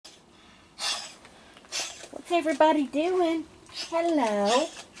What's everybody doing? Hello.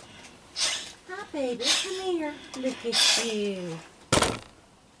 Hi, baby. Come here. Look at you.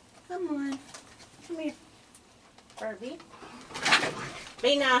 Come on. Come here. Kirby.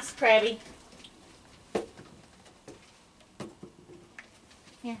 Be nice, Krabby.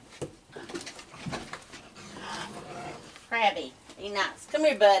 Here. Krabby. Be nice. Come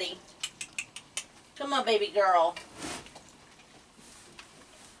here, buddy. Come on, baby girl.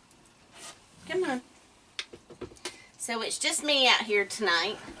 Come on. So it's just me out here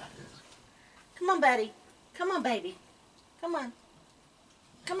tonight. Come on, buddy. Come on, baby. Come on.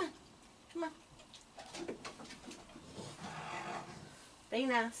 Come on. Come on. Be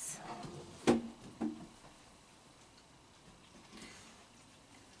nice.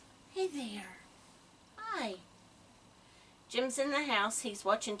 Hey there. Hi. Jim's in the house. He's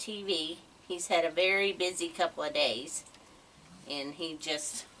watching TV. He's had a very busy couple of days. And he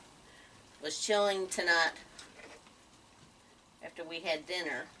just was chilling tonight after we had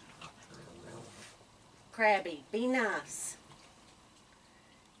dinner. Krabby, be nice.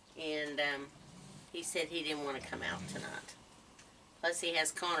 And he said he didn't want to come out tonight. Plus he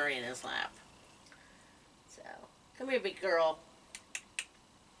has Connor in his lap. So, come here, big girl.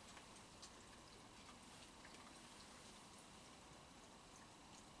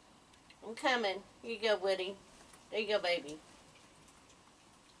 I'm coming. Here you go, Woody. There you go, baby.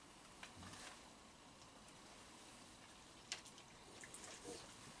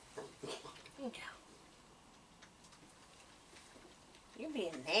 Here you go. You're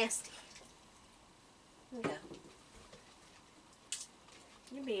being nasty. Here you go.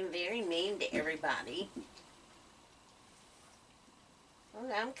 You're being very mean to everybody.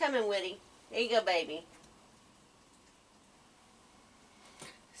 Okay, I'm coming, Woody. There you go, baby.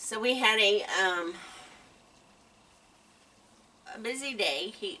 So we had a busy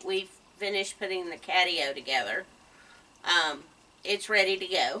day. We finished putting the catio together. It's ready to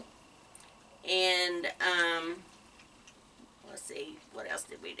go. And let's see, what else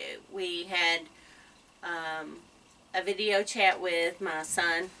did we do? We had a video chat with my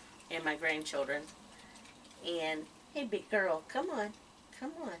son and my grandchildren. And hey, big girl, come on,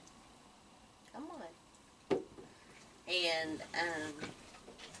 come on, come on. And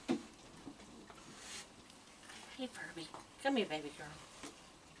hey, Furby, come here, baby girl.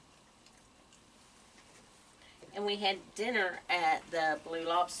 And we had dinner at the Blue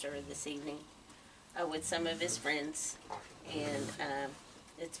Lobster this evening with some of his friends. And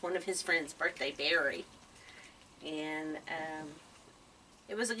it's one of his friends' birthday, Barry. And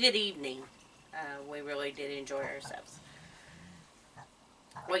it was a good evening. We really did enjoy ourselves.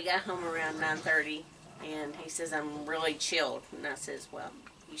 We got home around 9:30, and he says, I'm really chilled. And I says, well,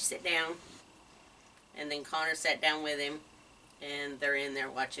 you sit down. And then Connor sat down with him, and they're in there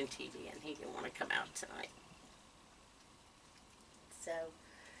watching TV, and he didn't want to come out tonight. So,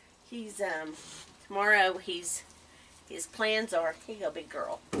 he's, tomorrow, his plans are, here you go, big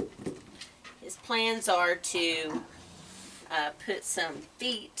girl. His plans are to put some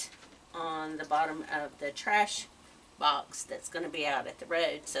feet on the bottom of the trash box that's going to be out at the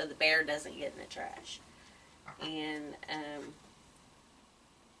road so the bear doesn't get in the trash. And I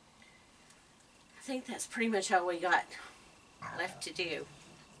think that's pretty much all we got left to do.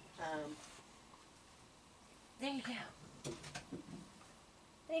 There you go.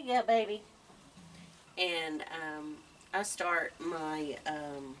 There you go, baby. And I start my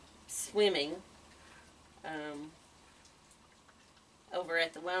swimming over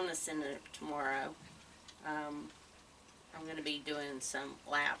at the Wellness Center tomorrow. I'm going to be doing some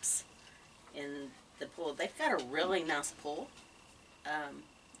laps in the pool. They've got a really nice pool.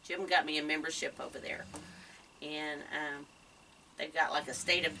 Jim got me a membership over there. And they've got like a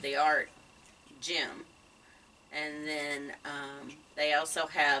state-of-the-art gym. And then they also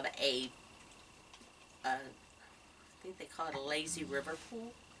have I think they call it a lazy river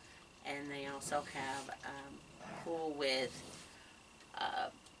pool. And they also have a pool with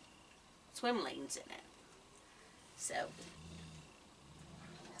swim lanes in it. So,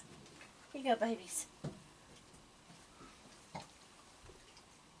 here you go, babies.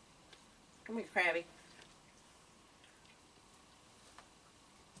 Come here, Krabby.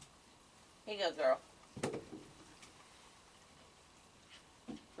 Here you go, girl.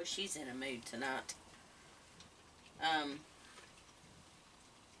 Well, she's in a mood tonight.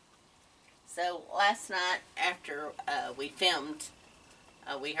 So, last night after we filmed,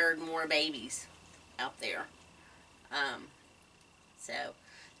 we heard more babies out there. So,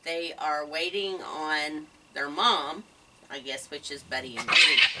 they are waiting on their mom, I guess, which is Buddy and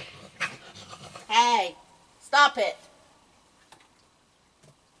Woody. Hey, stop it.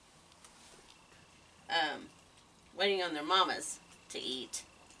 waiting on their mamas to eat.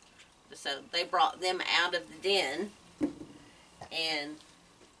 So they brought them out of the den and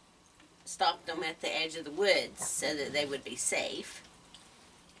stopped them at the edge of the woods so that they would be safe.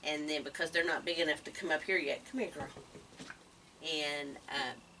 And then because they're not big enough to come up here yet, come here, girl. And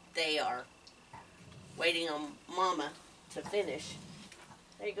they are waiting on Mama to finish.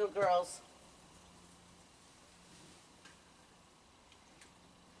 There you go, girls.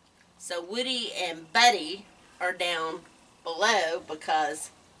 So Woody and Buddy are down below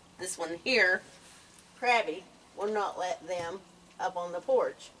because this one here, Krabby, will not let them up on the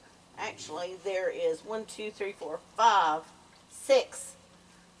porch. Actually, there is 1, 2, 3, 4, 5, 6,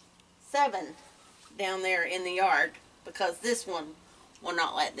 7 down there in the yard because this one will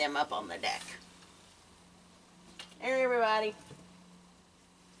not let them up on the deck. There, everybody.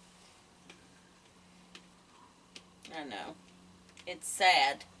 I know. It's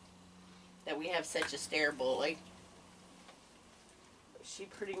sad that we have such a stair bully. But she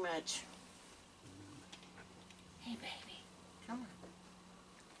pretty much... Hey, baby. Come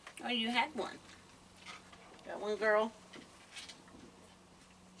on. Oh, you had one. Got one, girl?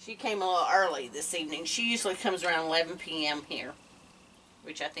 She came a little early this evening. She usually comes around 11 p.m. here,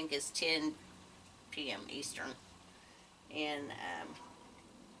 which I think is 10 p.m. Eastern. And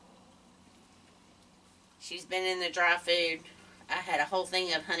she's been in the dry food. I had a whole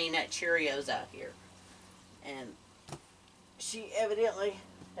thing of Honey Nut Cheerios out here. And she evidently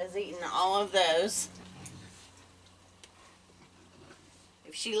has eaten all of those.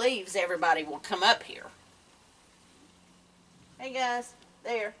 If she leaves, everybody will come up here. Hey guys,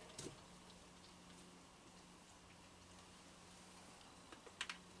 there.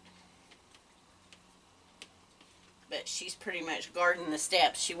 But she's pretty much guarding the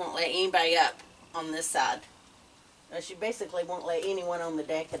steps. She won't let anybody up on this side. She basically won't let anyone on the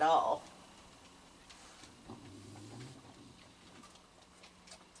deck at all.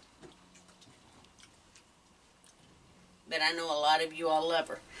 But I know a lot of you all love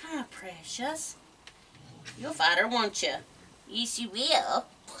her. Hi, precious. You'll fight her, won't you? Yes, you will.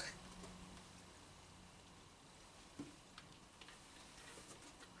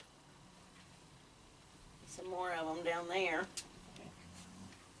 Some more of them down there.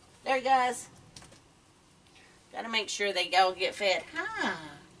 There, guys. Gotta make sure they all get fed. Hi.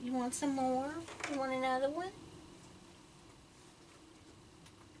 You want some more? You want another one?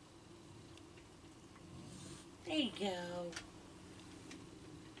 There you go.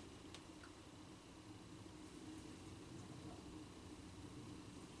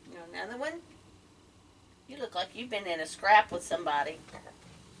 You want another one? You look like you've been in a scrap with somebody.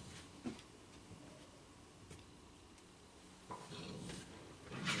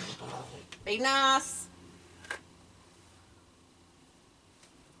 Be nice.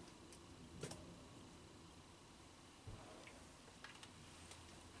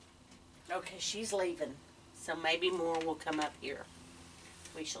 Okay, she's leaving. So maybe more will come up here.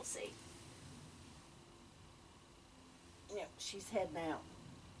 We shall see. Yep, she's heading out.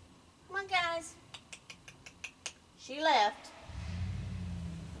 Come on, guys. She left.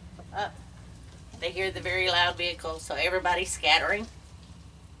 Up. They hear the very loud vehicle, so everybody's scattering.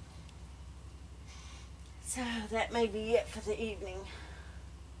 So that may be it for the evening.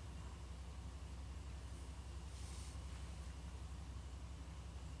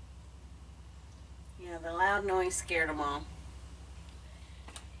 Yeah, the loud noise scared them all.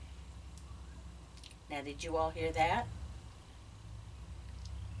 Now, did you all hear that?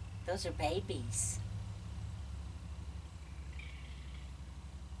 Those are babies.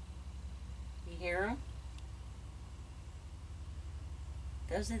 You hear them?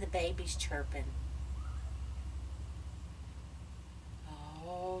 Those are the babies chirping.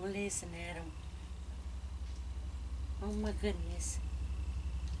 Oh, listen at them. Oh my goodness.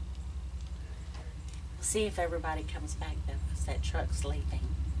 We'll see if everybody comes back though, because that truck's leaving.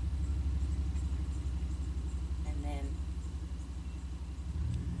 And then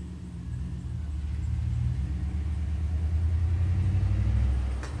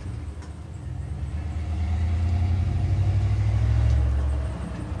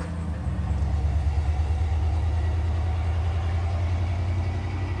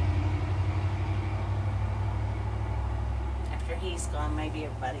after he's gone, maybe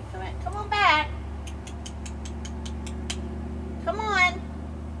everybody come in. Come on back. Come on.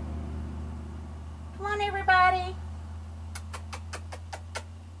 Come on, everybody.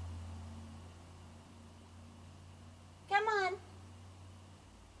 Come on.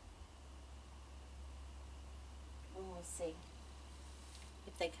 And we'll see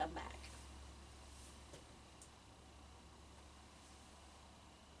if they come back.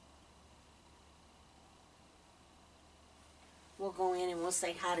 we'll go in and we'll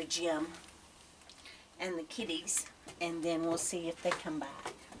say hi to Jim and the kitties, and then we'll see if they come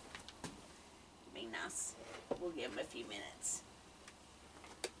back. Be nice. We'll give them a few minutes.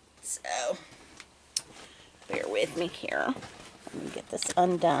 So, bear with me here. Let me get this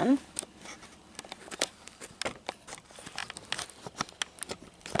undone.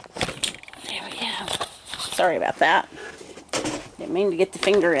 There we go. Sorry about that. Didn't mean to get the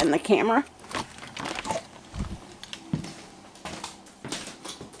finger in the camera.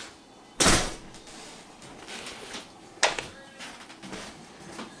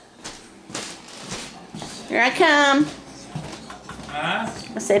 Here I come. Huh?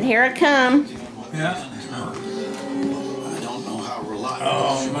 I said, here I come. Yeah. I don't know how reliable.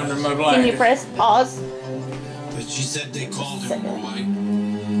 Oh, I'm under my blanket. Can you press pause? But she said they called him Roy.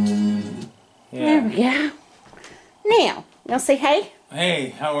 There we go. Now, you want to say hey? Hey,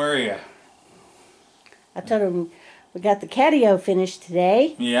 how are you? I told him we got the catio finished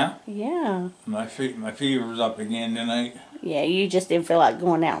today. Yeah. Yeah. My fever's up again tonight. Yeah, you just didn't feel like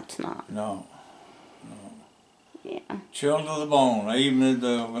going out tonight. No. Yeah. Chilled to the bone. I even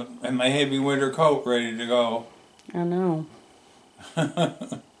had my heavy winter coat ready to go. I know.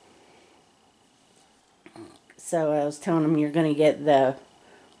 So I was telling him you're going to get the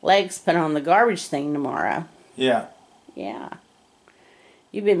legs put on the garbage thing tomorrow. Yeah. Yeah.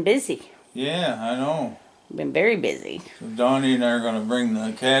 You've been busy. Yeah, I know. You've been very busy. So Donnie and I are going to bring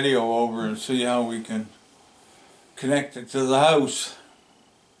the catio over and see how we can connect it to the house.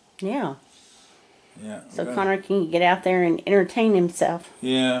 Yeah. Yeah. So Connor can get out there and entertain himself.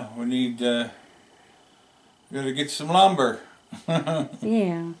 Yeah, we need, got to get some lumber.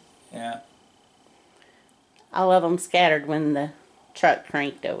 Yeah. Yeah. I love them scattered when the truck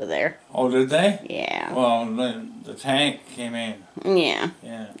cranked over there. Oh, did they? Yeah. Well, the tank came in. Yeah.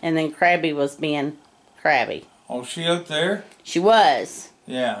 Yeah. And then Krabby was being crabby. Oh, she out there? She was.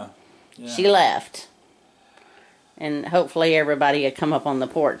 Yeah. Yeah. She left. And hopefully everybody will come up on the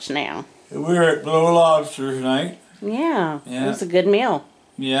porch now. We were at Blue Lobster tonight. Yeah. Yeah. It was a good meal.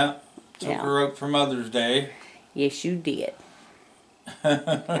 Yeah. Took Yeah. her up for Mother's Day. Yes, you did.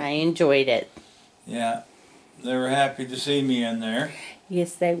 I enjoyed it. Yeah. They were happy to see me in there.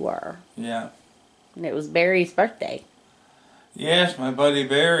 Yes, they were. Yeah. And it was Barry's birthday. Yes, my buddy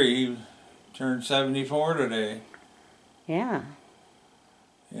Barry, he turned 74 today. Yeah.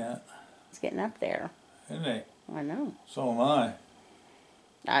 Yeah. It's getting up there. Isn't he? I know. So am I.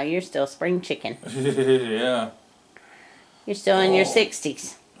 Oh, you're still spring chicken. Yeah. You're still in your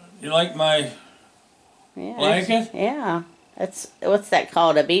 60s. You like my Yeah. blanket? Yeah. What's that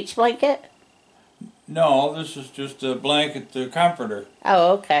called? A beach blanket? No, this is just a blanket, the comforter.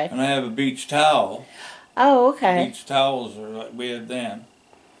 Oh, okay. And I have a beach towel. Oh, okay. Beach towels are like we had then.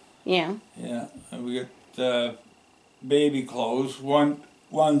 Yeah. Yeah. And we got baby clothes,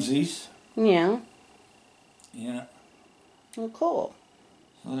 onesies. Yeah. Yeah. Well, cool.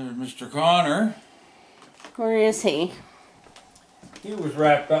 So there's Mr. Connor. Where is he? He was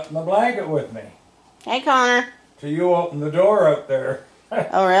wrapped up in the blanket with me. Hey, Connor. So you opened the door up there.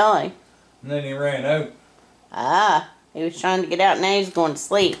 Oh, really? And then he ran out. Ah, he was trying to get out. Now he's going to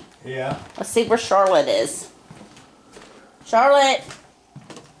sleep. Yeah. Let's see where Charlotte is. Charlotte.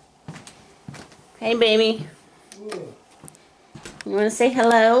 Hey, baby. You want to say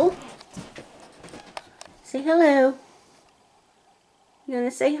hello? Say hello. You want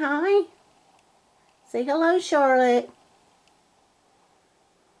to say hi? Say hello, Charlotte.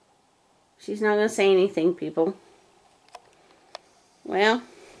 She's not going to say anything, people. Well,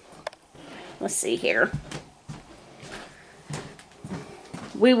 let's see here.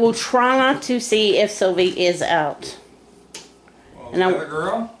 We will try not to see if Silvie is out. Well, And is that a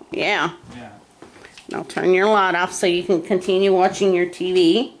girl? Yeah. Yeah. And I'll turn your light off so you can continue watching your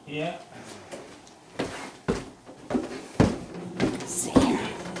TV. Yeah. Let's see here.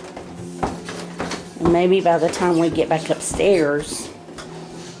 And maybe by the time we get back upstairs,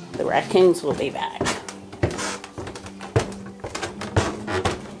 the raccoons will be back.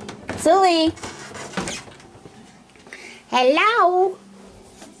 Silvie! Hello!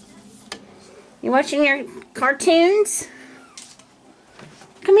 You watching your cartoons?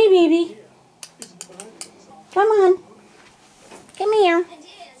 Come here, baby. Come on. Come here.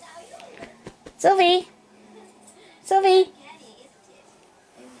 Silvie. Silvie.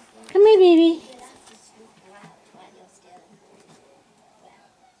 Come here, baby.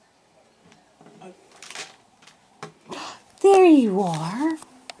 There you are.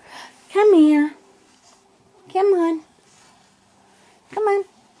 Come here. Come on. Come on.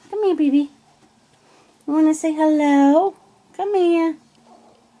 Come here, baby. You want to say hello? Come here.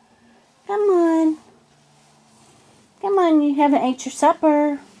 Come on. Come on, on, you haven't ate your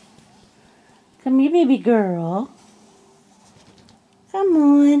supper. Come here, baby girl. Come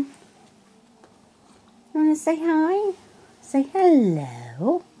on. Want to say hi? Say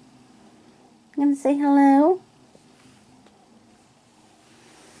hello. Gonna say hello?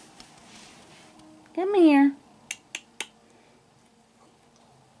 Come here.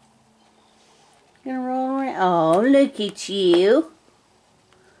 Gonna roll around. Oh, look at you.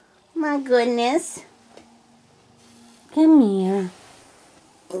 My goodness. Come here.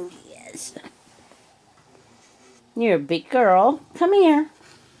 Oh, yes. You're a big girl. Come here.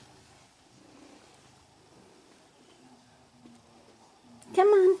 Come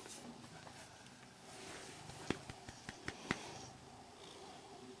on.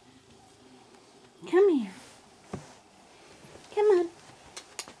 Come here. Come on.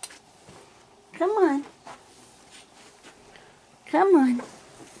 Come on. Come on.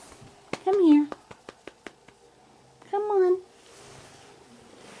 Come here. Come on.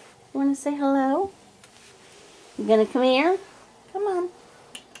 Want to say hello? You gonna come here? Come on.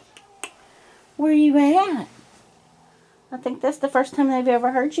 Where you at? I think that's the first time they've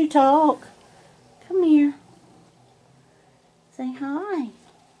ever heard you talk. Come here. Say hi.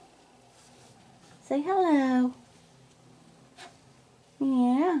 Say hello.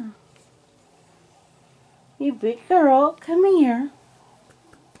 Yeah. You big girl. Come here.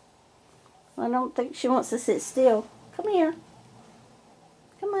 I don't think she wants to sit still. Come here.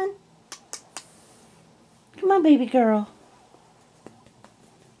 Come on. Come on, baby girl.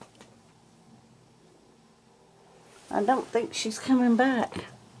 I don't think she's coming back.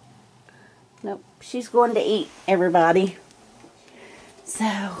 Nope, she's going to eat, everybody.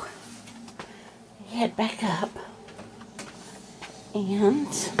 So, head back up. And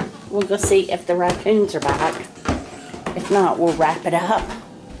we'll go see if the raccoons are back. If not, we'll wrap it up.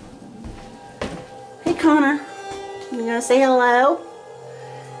 Hey, Connor. You gonna say hello?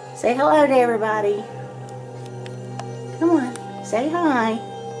 Say hello to everybody. Come on, say hi.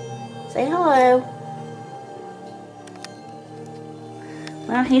 Say hello.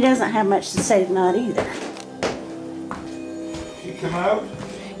 Well, he doesn't have much to say tonight either. She come out?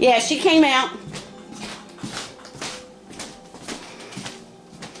 Yeah, she came out.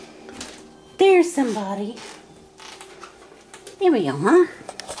 There's somebody. Here we are.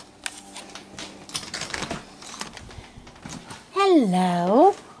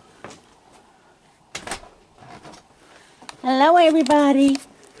 Hello. Hello, everybody.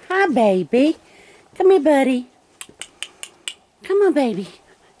 Hi, baby. Come here, buddy. Come on, baby.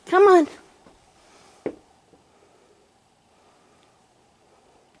 Come on.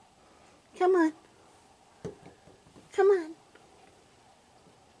 Come on. Come on.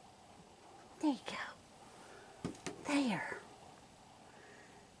 There you go. There.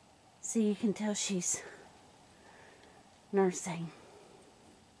 So you can tell she's nursing.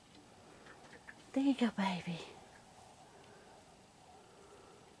 There you go, baby.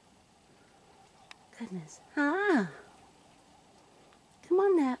 Goodness. Ah. Come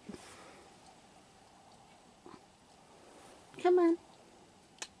on, Nap. Come on.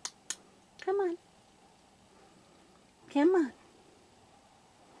 Come on. Come on.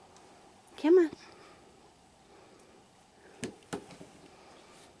 Come on.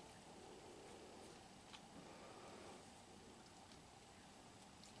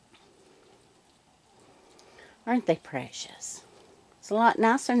 Aren't they precious? It's a lot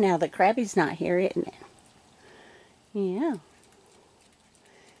nicer now that Krabby's not here, isn't it? Yeah.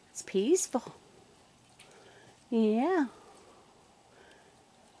 It's peaceful. Yeah.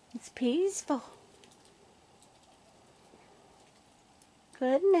 It's peaceful.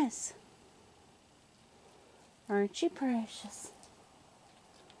 Goodness. Aren't you precious?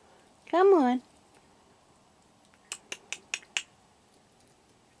 Come on.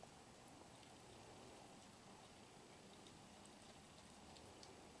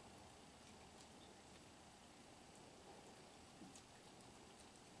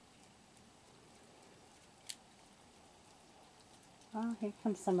 Oh, here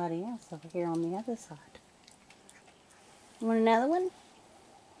comes somebody else over here on the other side. You want another one?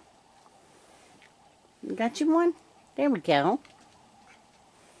 Got you one? There we go.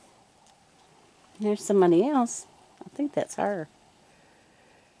 There's somebody else. I think that's her.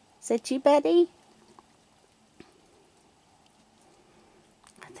 Is that you, buddy?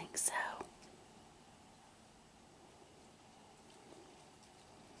 I think so.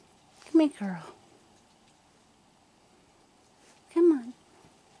 Come here, girl. Come on.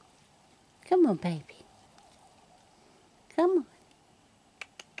 Come on, baby. Come on.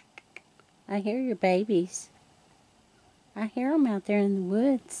 I hear your babies. I hear them out there in the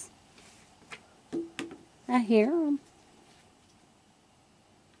woods. I hear them.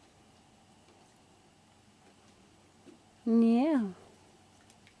 Yeah.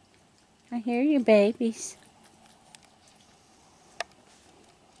 I hear you, babies.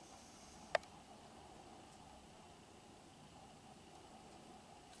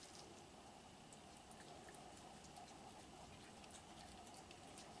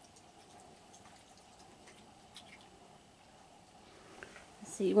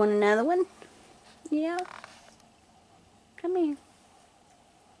 So you want another one? Yeah. Come here.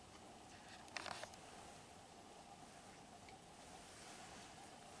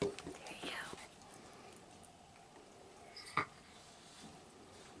 There you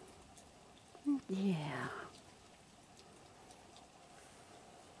go. Yeah.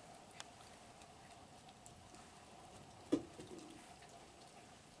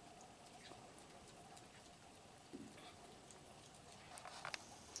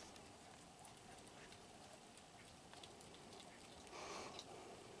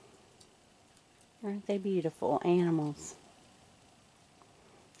 Aren't they beautiful animals?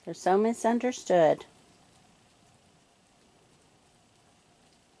 They're so misunderstood.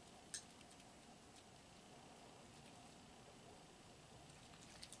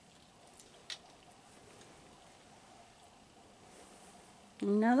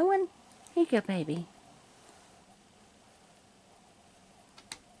 Another one? Here you go, baby.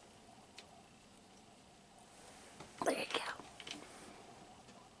 There you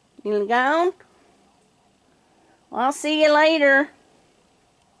go. You gone? Well, I'll see you later.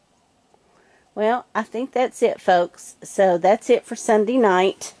 Well, I think that's it, folks. So that's it for Sunday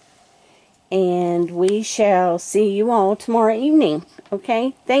night. And we shall see you all tomorrow evening.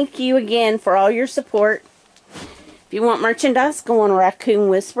 Okay? Thank you again for all your support. If you want merchandise, go on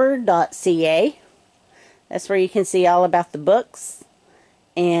raccoonwhisper.ca. That's where you can see all about the books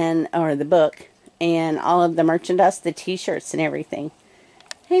or the book and all of the merchandise, the t-shirts and everything.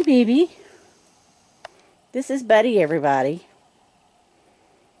 Hey, baby. This is Buddy, everybody.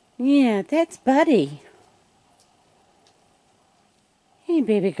 Yeah, that's Buddy. Hey,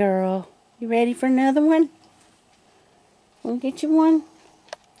 baby girl. You ready for another one? We'll get you one.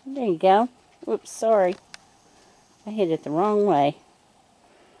 There you go. Oops, sorry. I hit it the wrong way.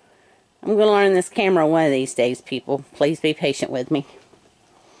 I'm going to learn this camera one of these days, people. Please be patient with me.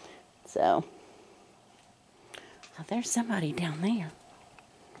 So. Oh, there's somebody down there.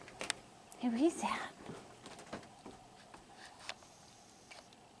 Who is that?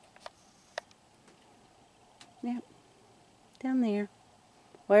 Yep. Down there.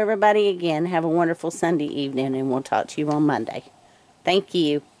 Well, everybody, again, have a wonderful Sunday evening, and we'll talk to you on Monday. Thank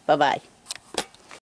you. Bye-bye.